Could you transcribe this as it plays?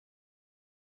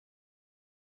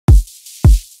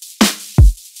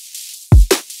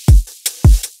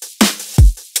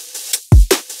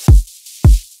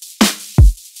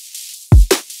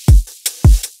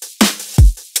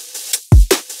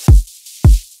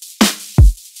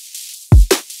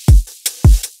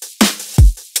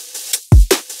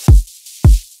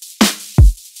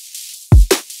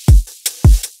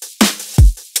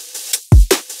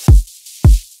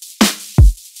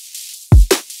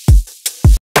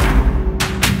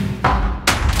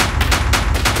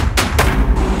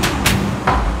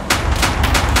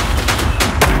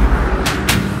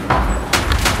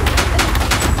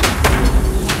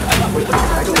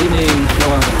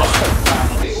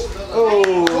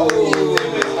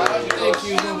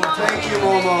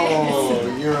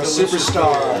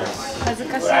superstar.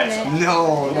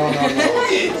 No,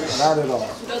 not at all.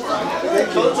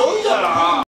 Thank you.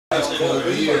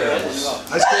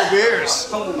 Ice cold beers.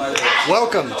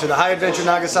 Welcome to the High Adventure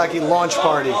Nagasaki launch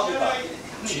party.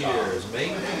 Cheers,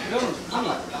 mate.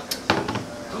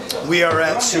 We are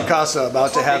at Tsukasa,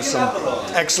 about to have some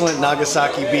excellent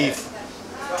Nagasaki beef.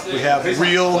 We have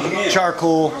real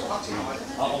charcoal.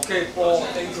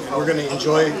 We're going to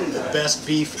enjoy the best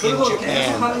beef in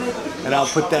Japan. And I'll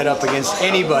put that up against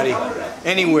anybody,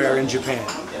 anywhere in Japan.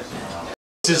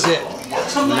 This is it.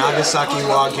 Nagasaki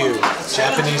Wagyu,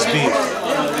 Japanese beef.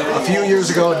 A few years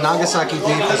ago, Nagasaki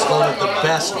beef was voted the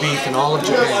best beef in all of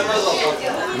Japan.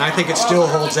 And I think it still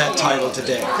holds that title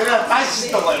today.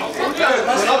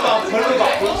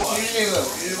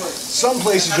 Some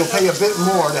places you'll pay a bit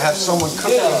more to have someone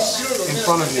cook this in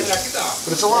front of you.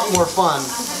 But it's a lot more fun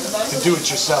to do it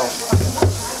yourself.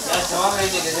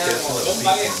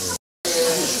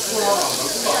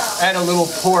 Add a little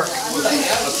pork,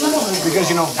 because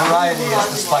you know, variety is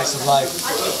the spice of life.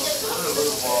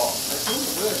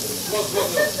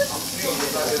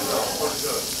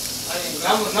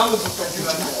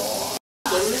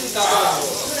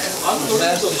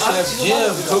 Master Chef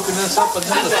Jim cooking us up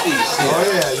another piece. Oh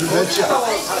yeah, you betcha.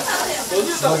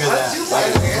 Look at that.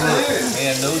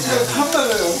 Man knows it.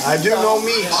 I do know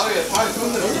meat.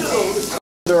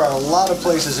 There are a lot of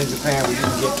places in Japan where you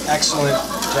can get excellent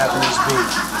Japanese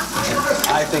beef.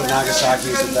 I think Nagasaki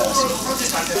is the best.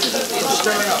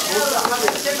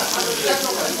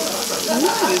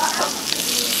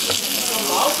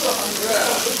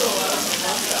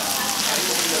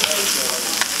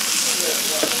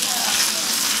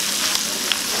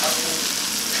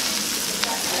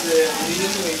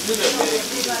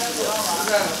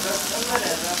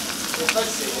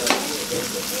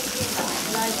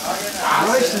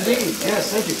 Rice and beans,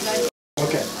 yes, thank you.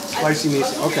 Okay, spicy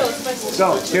miso. Okay,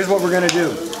 so here's what we're gonna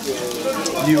do.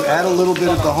 You add a little bit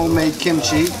of the homemade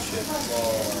kimchi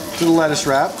to the lettuce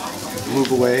wrap.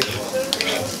 Move away.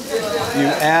 You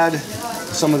add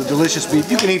some of the delicious beef.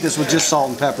 You can eat this with just salt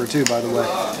and pepper too, by the way,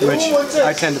 which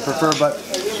I tend to prefer, but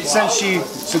since she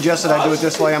suggested I do it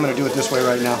this way, I'm gonna do it this way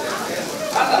right now.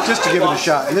 Just to give it a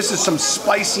shot. And this is some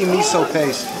spicy miso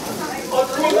paste.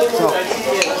 So,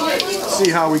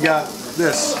 see how we got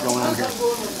this going on here.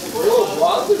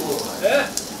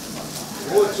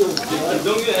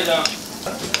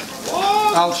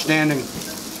 Outstanding.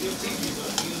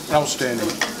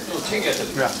 Outstanding.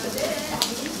 Yeah.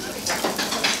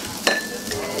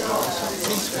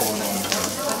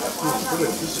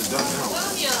 This is done now.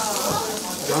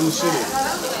 Done city.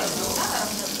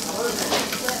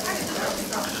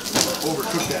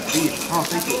 Overcook that beef. Oh,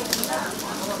 thank you.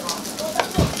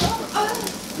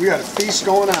 We got a feast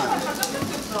going on.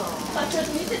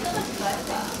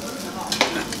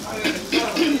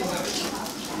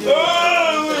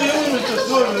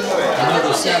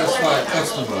 Another satisfied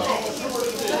customer.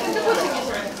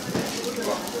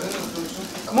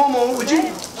 Momo, would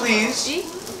you please?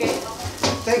 Okay.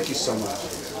 Thank you so much.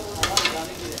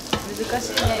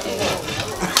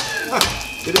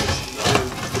 It is.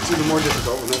 It's even more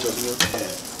difficult when that doesn't work.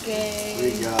 Okay.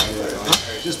 We got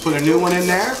it. Just put a new one in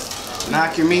there,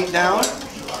 knock your meat down,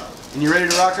 and you're ready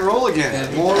to rock and roll again.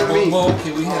 And more meat.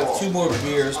 Can we have 2 more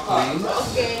beers, please?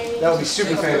 Okay. That would be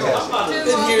super fantastic.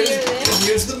 And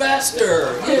here's the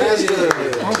master.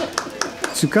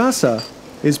 Tsukasa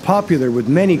is popular with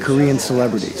many Korean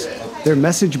celebrities. Their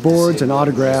message boards and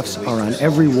autographs are on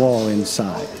every wall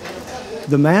inside.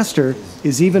 The master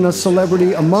is even a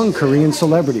celebrity among Korean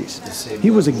celebrities.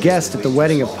 He was a guest at the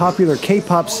wedding of popular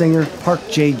K-pop singer Park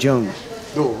Jae-jung.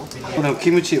 どう？このキ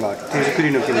ムチは手作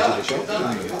りのキムチでしょ？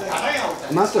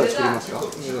マスターは作りますか？こ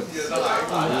れ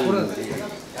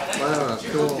は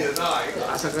今日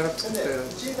朝から作ったよ。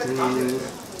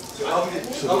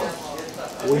すごい。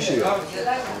美味しいよ。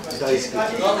大好き。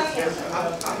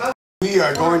We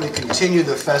are going to continue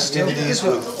the festivities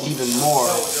with even more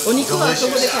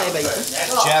delicious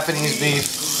Japanese beef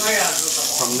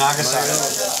from Nagasaki.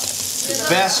 The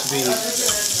best beef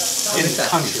in the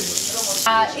country.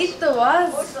 It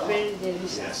was very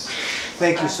delicious.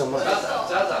 Thank you so much. You are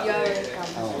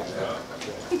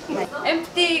welcome.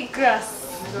 Empty glass.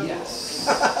 Yes.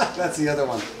 That's the other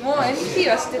one. もう empty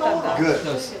はしてたんだ。 Good.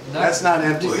 That's not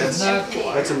empty.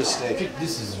 That's a mistake.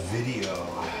 This is video.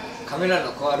 カメラ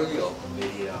の変わるよ。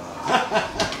 Video.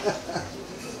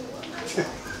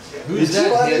 Who's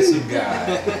that handsome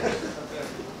guy?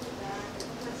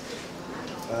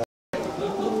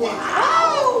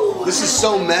 This is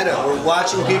so meta. We're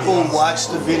watching people watch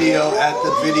the video at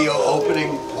the video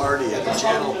opening party at the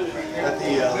channel, at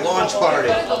the launch party.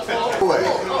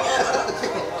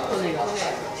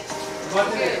 ト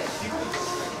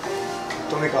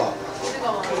メカワ。